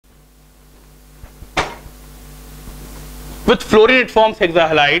With fluorine it forms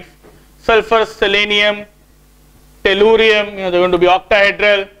hexahalides. Sulfur, selenium, tellurium, they're going to be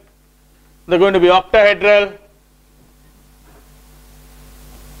octahedral. They're going to be octahedral.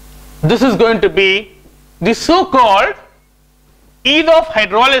 This is going to be the so-called ease of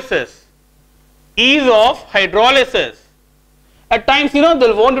hydrolysis. Ease of hydrolysis. At times,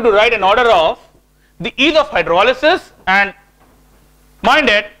 they'll want you to write an order of the ease of hydrolysis, and mind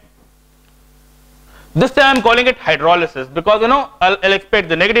it, this time I'm calling it hydrolysis because I'll expect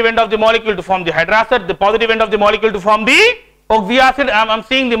the negative end of the molecule to form the hydrocide, the positive end of the molecule to form the oxyacid. I'm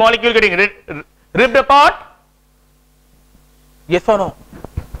seeing the molecule getting ripped apart. Yes or no?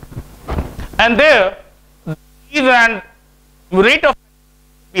 And there, the ease and rate of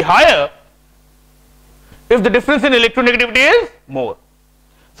be higher if the difference in electronegativity is more.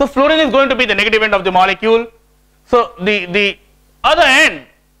 So fluorine is going to be the negative end of the molecule. So the other end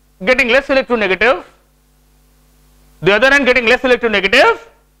getting less electronegative, the other end getting less electronegative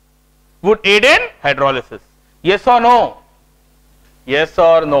would aid in hydrolysis. Yes or no? Yes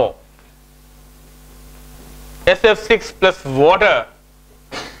or no? SF6 plus water.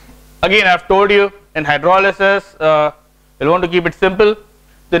 Again, I have told you in hydrolysis, you'll want to keep it simple.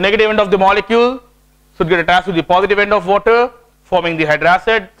 The negative end of the molecule should get attached to the positive end of water, forming the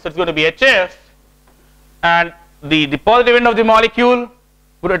hydrocide. So it's going to be HF, and the positive end of the molecule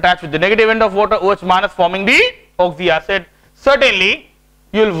would attach with the negative end of water, OH minus, forming the oxyacid. Certainly,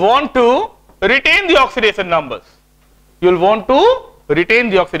 you'll want to retain the oxidation numbers. You'll want to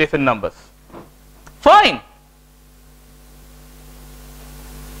retain the oxidation numbers. Fine.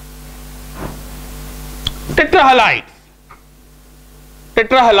 Tetrahalides.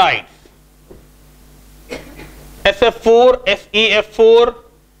 Tetrahalides. SF4, SEF4,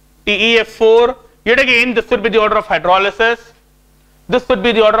 TEF4. Yet again, this would be the order of hydrolysis. This would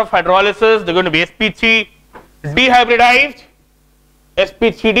be the order of hydrolysis. They're going to be sp3 dehybridized.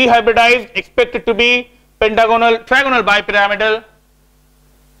 sp3 dehybridized, expected to be pentagonal, trigonal bipyramidal.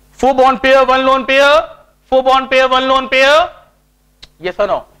 4 bond pair, 1 lone pair. 4 bond pair, 1 lone pair. Yes or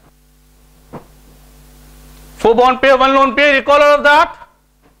no? 4 bond pair, 1 lone pair. Recall all of that.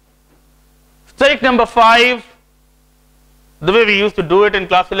 Steric number 5. The way we used to do it in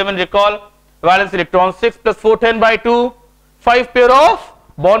class 11, recall, valence electron 6 plus 4, 10 by 2, 5 pair of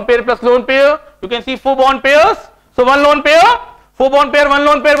bond pair plus lone pair. You can see 4 bond pairs. So 1 lone pair, 4 bond pair, 1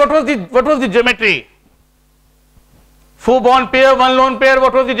 lone pair. What was the geometry? 4 bond pair, 1 lone pair.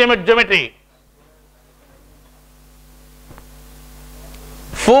 What was the geometry?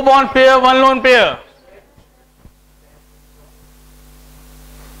 4 bond pair, 1 lone pair.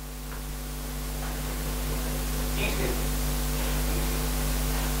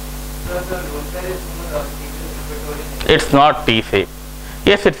 It's not T-shape.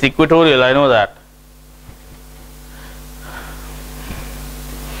 Yes, it's equatorial, I know that.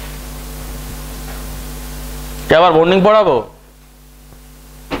 क्या बार bonding पढ़ा वो?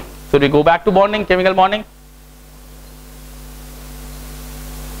 So we go back to bonding, chemical bonding.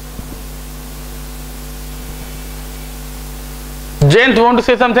 Jayant, you want to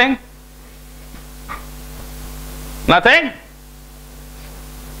say something? Nothing?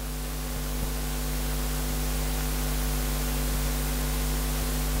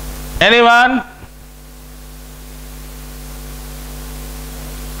 Anyone?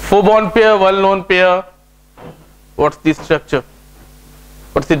 4 bond pair, 1 lone pair. What's the structure?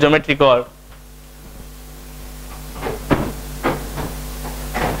 What's the geometry called?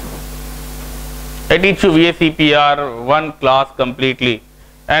 I teach you VACPR, one class completely.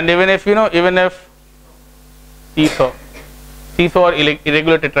 And even if seesaw or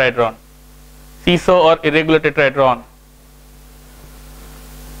irregular tetrahedron. Seesaw or irregular tetrahedron.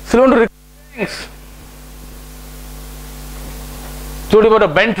 So you want to recall things. Told you about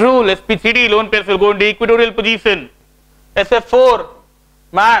a bent rule. sp3d lone pairs will go into equatorial position. SF4,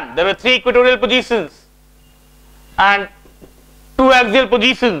 man, there were 3 equatorial positions and 2 axial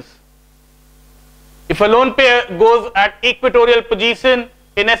positions. If a lone pair goes at equatorial position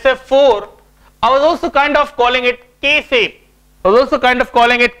in SF4, I was also kind of calling it K-shape.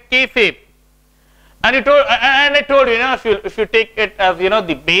 And I told you, if you take it as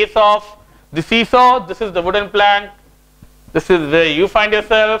the base of the seesaw, this is the wooden plank, this is where you find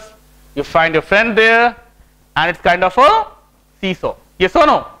yourself, you find your friend there, and it's kind of a seesaw. Yes or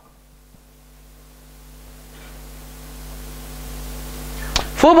no?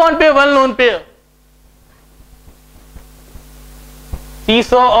 4 bond pair, 1 lone pair.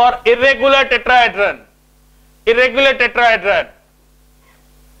 Seesaw or irregular tetrahedron. Irregular tetrahedron.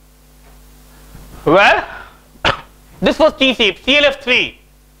 Well, this was T-shape, CLF3,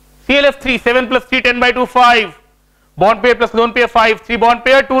 7 plus 3, 10 by 2, 5, bond pair plus lone pair 5, 3 bond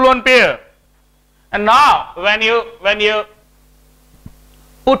pair, 2 lone pair. And now when you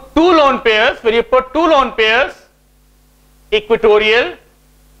put two lone pairs, equatorial,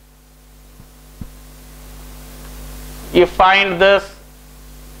 you find this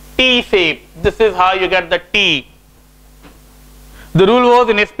T shape. This is how you get the T. The rule was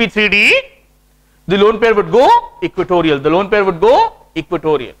in sp3d, the lone pair would go equatorial.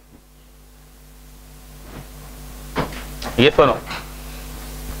 Yes or no?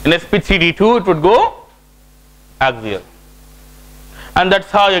 In sp3d2 it would go axial. And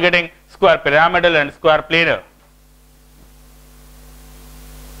that's how you're getting square pyramidal and square planar.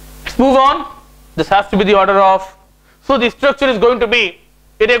 Let's move on. This has to be the order of, so the structure is going to be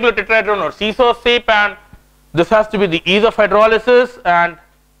irregular tetrahedron or seesaw shape, and this has to be the ease of hydrolysis. And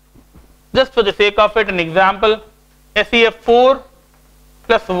just for the sake of it, an example, SeF4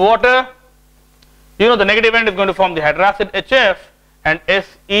 plus water, you know the negative end is going to form the hydrocid HF, and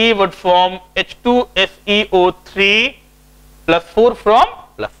Se would form H2SeO3 plus 4 from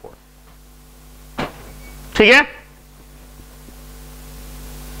plus 4. ठीक है?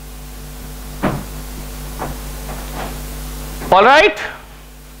 All right.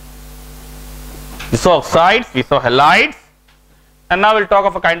 We saw oxides, we saw halides, and now we'll talk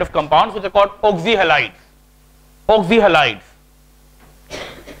of a kind of compounds which are called oxyhalides. Oxyhalides.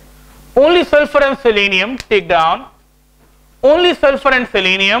 Only sulfur and selenium, take down, only sulfur and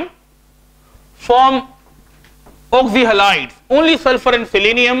selenium form oxyhalides. Only sulfur and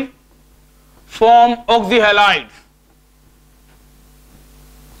selenium form oxyhalides.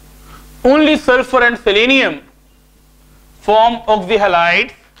 Only sulfur and selenium form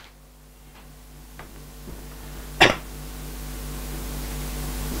oxyhalides.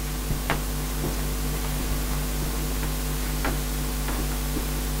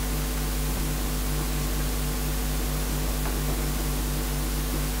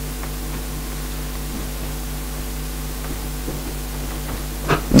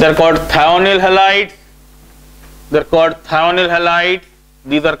 They are called thionyl halides.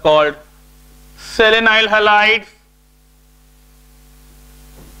 These are called selenyl halides.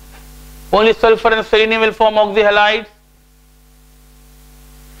 Only sulfur and selenium will form oxyhalides.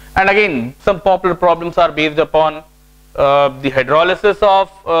 And again, some popular problems are based upon the hydrolysis of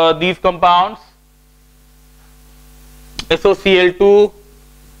these compounds. SOCl2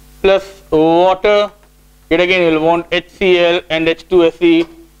 plus water, yet again you will want HCl and H2SE,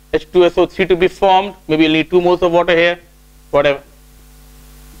 H2SO3 to be formed. Maybe you'll need 2 moles of water here, whatever.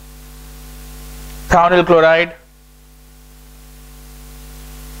 Thionyl chloride.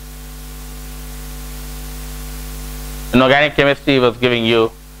 In organic chemistry, was giving you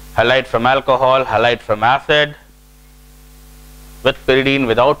halide from alcohol, halide from acid, with pyridine,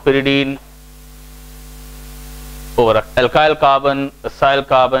 without pyridine, over alkyl carbon, acyl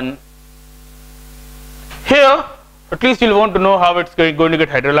carbon. Here, at least you'll want to know how it's going to get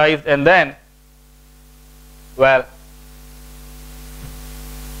hydrolyzed, and then, well,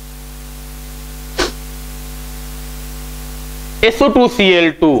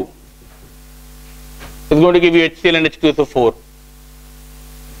 SO2Cl2 is going to give you HCl and H2SO4.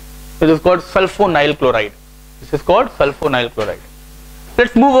 This is called sulfonyl chloride.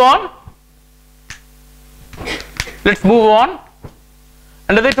 Let's move on.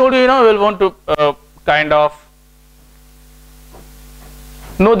 And as I told you, we'll want to kind of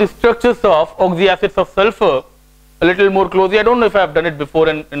know the structures of oxyacids of sulfur a little more closely. I don't know if I have done it before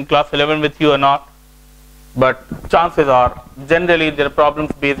in class 11 with you or not, but chances are generally there are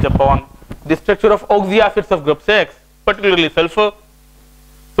problems based upon the structure of oxyacids of group 6, particularly sulfur.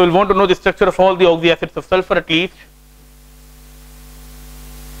 So we'll want to know the structure of all the oxyacids of sulfur at least.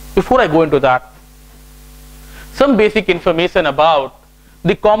 Before I go into that, some basic information about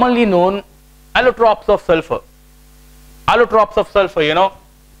the commonly known allotropes of sulfur. Allotropes of sulfur,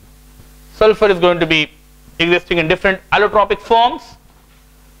 sulfur is going to be existing in different allotropic forms.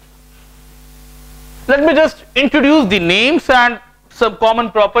 Let me just introduce the names and some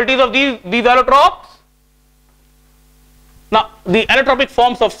common properties of these allotropes. Now, the allotropic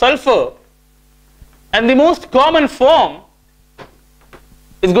forms of sulfur, and the most common form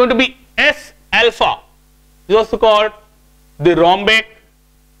is going to be S alpha. It is also called the rhombic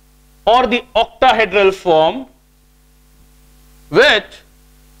or the octahedral form, which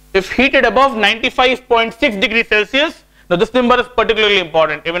if heated above 95.6 degrees Celsius, now this number is particularly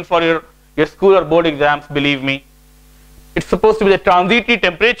important even for your school or board exams, believe me. It's supposed to be the transitory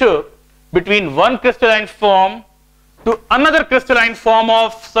temperature between one crystalline form to another crystalline form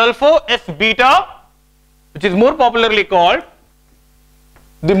of sulfur, S beta, which is more popularly called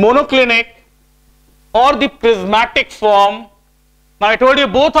the monoclinic or the prismatic form. Now I told you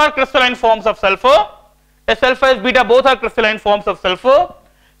both are crystalline forms of sulfur. S alpha, S beta, both are crystalline forms of sulfur.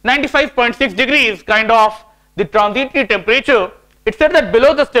 95.6 degrees kind of the transitory temperature. It said that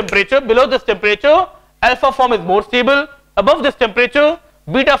below this temperature, alpha form is more stable. Above this temperature,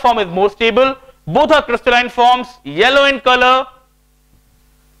 beta form is more stable. Both are crystalline forms, yellow in color.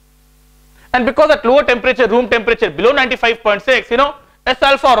 And because at lower temperature, room temperature below 95.6, you know, S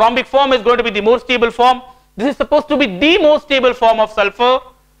alpha rhombic form is going to be the more stable form. This is supposed to be the most stable form of sulfur.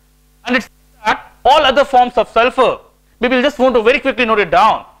 And it's that all other forms of sulfur, we will just want to very quickly note it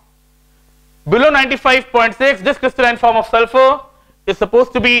down. Below 95.6, this crystalline form of sulfur is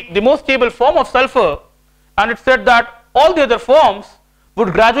supposed to be the most stable form of sulfur, and it said that all the other forms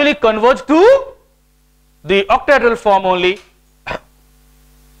would gradually converge to the octahedral form only.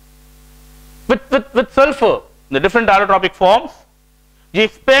 With sulfur, the different allotropic forms, you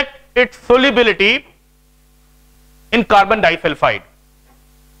expect its solubility in carbon disulfide.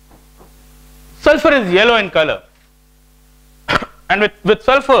 Sulfur is yellow in color, and with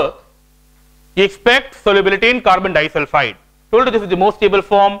sulfur, you expect solubility in carbon disulfide. Told you this is the most stable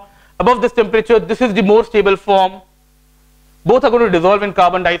form. Above this temperature, this is the more stable form. Both are going to dissolve in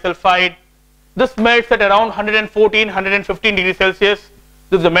carbon disulfide. This melts at around 114, 115 degrees Celsius.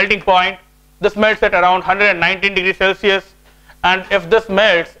 This is the melting point. This melts at around 119 degrees Celsius. And if this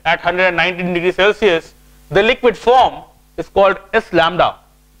melts at 119 degrees Celsius, the liquid form is called S lambda.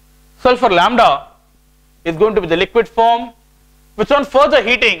 Sulfur lambda is going to be the liquid form, which on further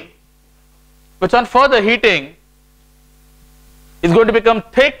heating is going to become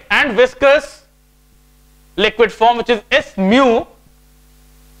thick and viscous liquid form, which is S mu,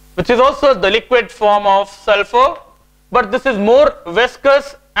 which is also the liquid form of sulfur, but this is more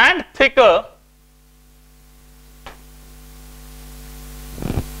viscous and thicker.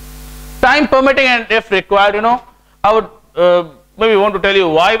 Time permitting and if required, you know, I would maybe want to tell you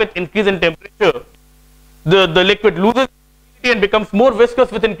why with increase in temperature the liquid loses and becomes more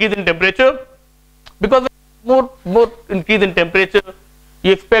viscous with increase in temperature. Because more increase in temperature,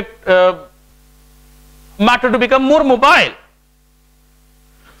 you expect matter to become more mobile.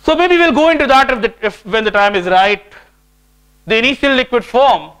 So maybe we'll go into that if when the time is right. The initial liquid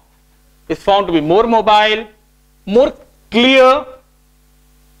form is found to be more mobile, more clear.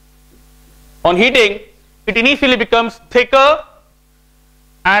 On heating, it initially becomes thicker,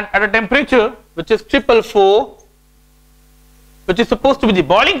 and at a temperature which is 444, which is supposed to be the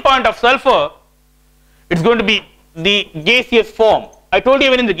boiling point of sulfur, it's going to be the gaseous form. I told you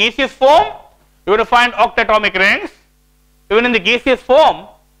even in the gaseous form, you're going to find octatomic rings. Even in the gaseous form,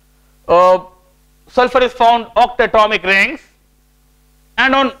 sulfur is found octatomic rings.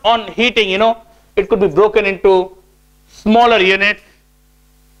 And on heating, you know, it could be broken into smaller units.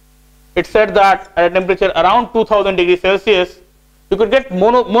 It said that at a temperature around 2000 degrees Celsius, you could get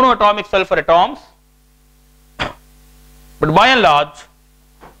monoatomic sulfur atoms. But by and large,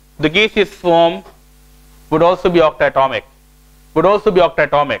 the gaseous form would also be octatomic.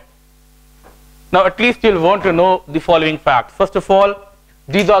 Now at least you'll want to know the following facts. First of all,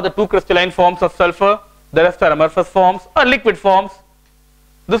 these are the two crystalline forms of sulfur. The rest are amorphous forms or liquid forms.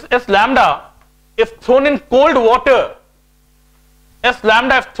 This S lambda, if thrown in cold water, is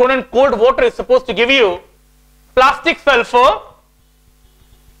supposed to give you plastic sulfur,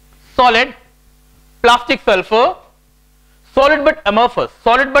 solid, plastic sulfur, solid but amorphous.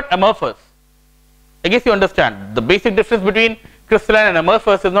 I guess you understand the basic difference between crystalline and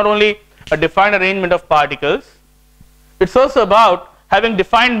amorphous is not only a defined arrangement of particles, it's also about having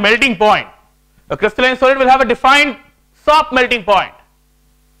defined melting point. A crystalline solid will have a defined soft melting point.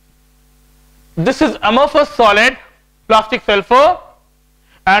 This is amorphous solid, plastic sulfur,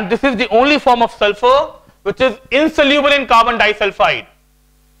 and this is the only form of sulfur which is insoluble in carbon disulfide.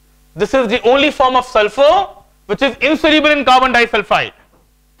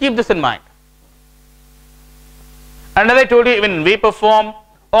 Keep this in mind. And as I told you, even in vapor form,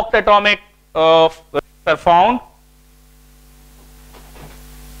 octatomic are found.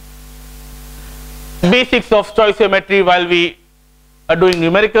 Basics of stoichiometry while we are doing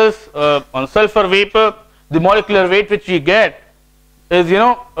numericals on sulfur vapor, the molecular weight which we get is, you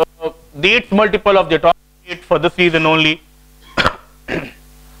know, the 8th multiple of the atomic weight for this reason only.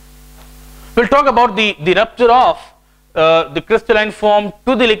 We'll talk about the rupture of the crystalline form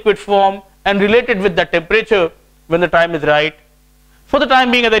to the liquid form and related with the temperature when the time is right. For the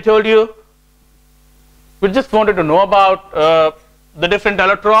time being, as I told you, we just wanted to know about the different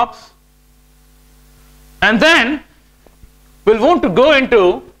allotropes, and then we'll want to go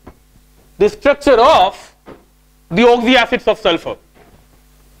into the structure of the oxyacids of sulfur.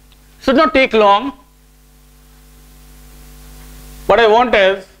 Should not take long. What I want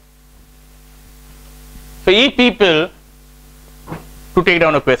is for each people to take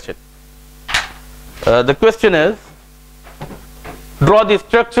down a question. The question is, draw the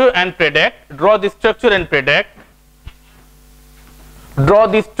structure and predict, draw the structure and predict, draw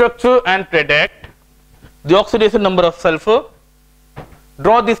the structure and predict the oxidation number of sulfur,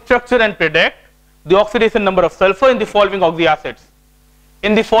 draw the structure and predict the oxidation number of sulfur in the following oxyacids.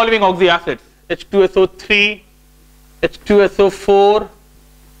 In the following oxyacids, H2SO3, H2SO4,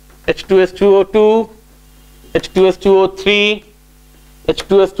 H2S2O2, H2S2O3,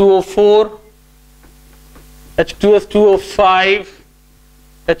 H2S2O4, H2S2O5,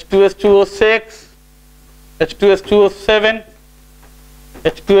 H2S2O6, H2S2O7,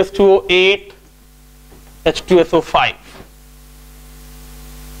 H2S2O8, H2SO5.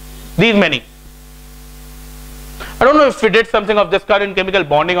 These many. I don't know if we did something of this kind in chemical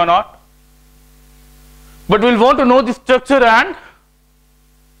bonding or not, but we'll want to know the structure and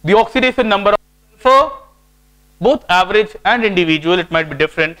the oxidation number of sulfur, both average and individual. It might be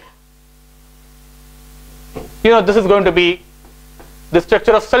different. This is going to be the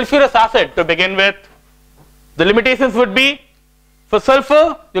structure of sulfurous acid to begin with. The limitations would be, for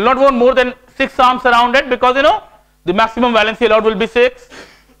sulfur, you will not want more than 6 arms around it, because the maximum valency allowed will be 6.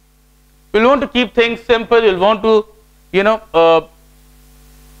 You will want to keep things simple. You will want to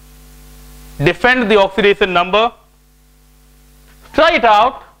defend the oxidation number. Try it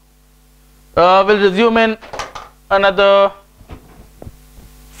out. We'll resume in another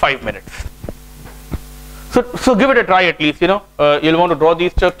 5 minutes. So give it a try at least. You'll want to draw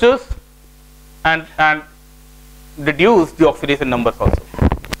these structures and reduce the oxidation numbers also.